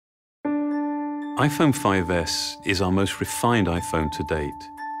iPhone 5S is our most refined iPhone to date.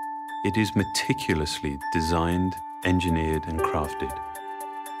 It is meticulously designed, engineered, and crafted.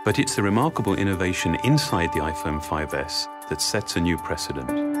 But it's the remarkable innovation inside the iPhone 5S that sets a new precedent.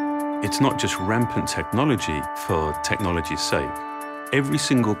 It's not just rampant technology for technology's sake. Every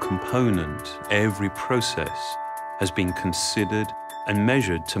single component, every process has been considered and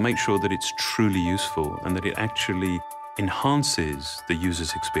measured to make sure that it's truly useful and that it actually enhances the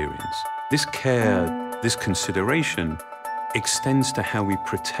user's experience. This care, this consideration extends to how we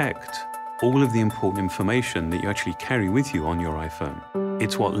protect all of the important information that you actually carry with you on your iPhone.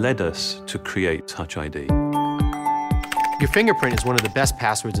 It's what led us to create Touch ID. Your fingerprint is one of the best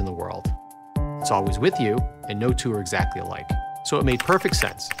passwords in the world. It's always with you, and no two are exactly alike. So it made perfect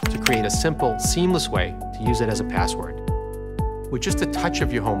sense to create a simple, seamless way to use it as a password. With just a touch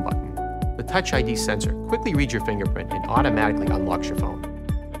of your home button, the Touch ID sensor quickly reads your fingerprint and automatically unlocks your phone.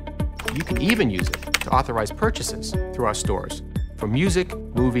 You can even use it to authorize purchases through our stores for music,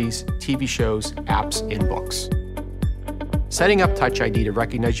 movies, TV shows, apps, and books. Setting up Touch ID to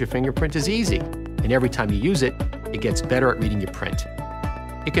recognize your fingerprint is easy, and every time you use it, it gets better at reading your print.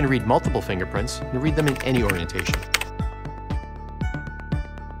 It can read multiple fingerprints and read them in any orientation.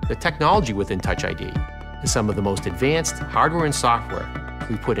 The technology within Touch ID is some of the most advanced hardware and software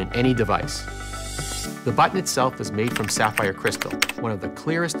we put in any device. The button itself is made from sapphire crystal, one of the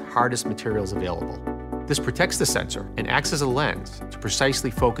clearest, hardest materials available. This protects the sensor and acts as a lens to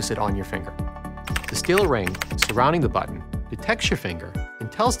precisely focus it on your finger. The steel ring surrounding the button detects your finger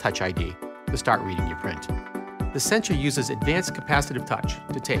and tells Touch ID to start reading your print. The sensor uses advanced capacitive touch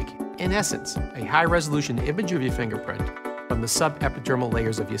to take, in essence, a high-resolution image of your fingerprint from the subepidermal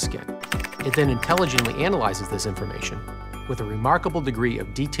layers of your skin. It then intelligently analyzes this information with a remarkable degree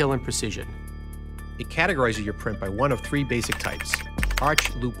of detail and precision. It categorizes your print by one of three basic types: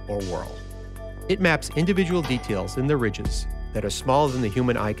 arch, loop, or whorl. It maps individual details in the ridges that are smaller than the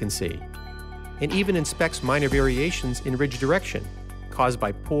human eye can see, and even inspects minor variations in ridge direction caused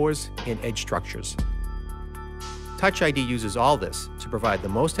by pores and edge structures. Touch ID uses all this to provide the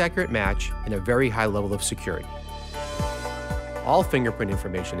most accurate match and a very high level of security. All fingerprint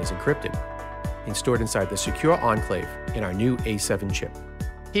information is encrypted and stored inside the secure enclave in our new A7 chip.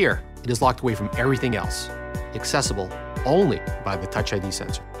 Here, it is locked away from everything else, accessible only by the Touch ID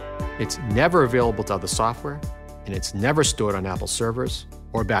sensor. It's never available to other software, and it's never stored on Apple servers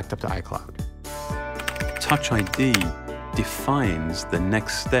or backed up to iCloud. Touch ID defines the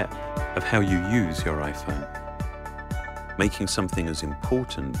next step of how you use your iPhone, making something as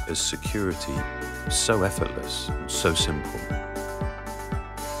important as security so effortless and so simple.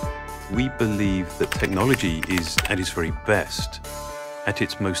 We believe that technology is at its very best, at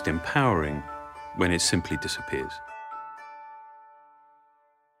its most empowering, when it simply disappears.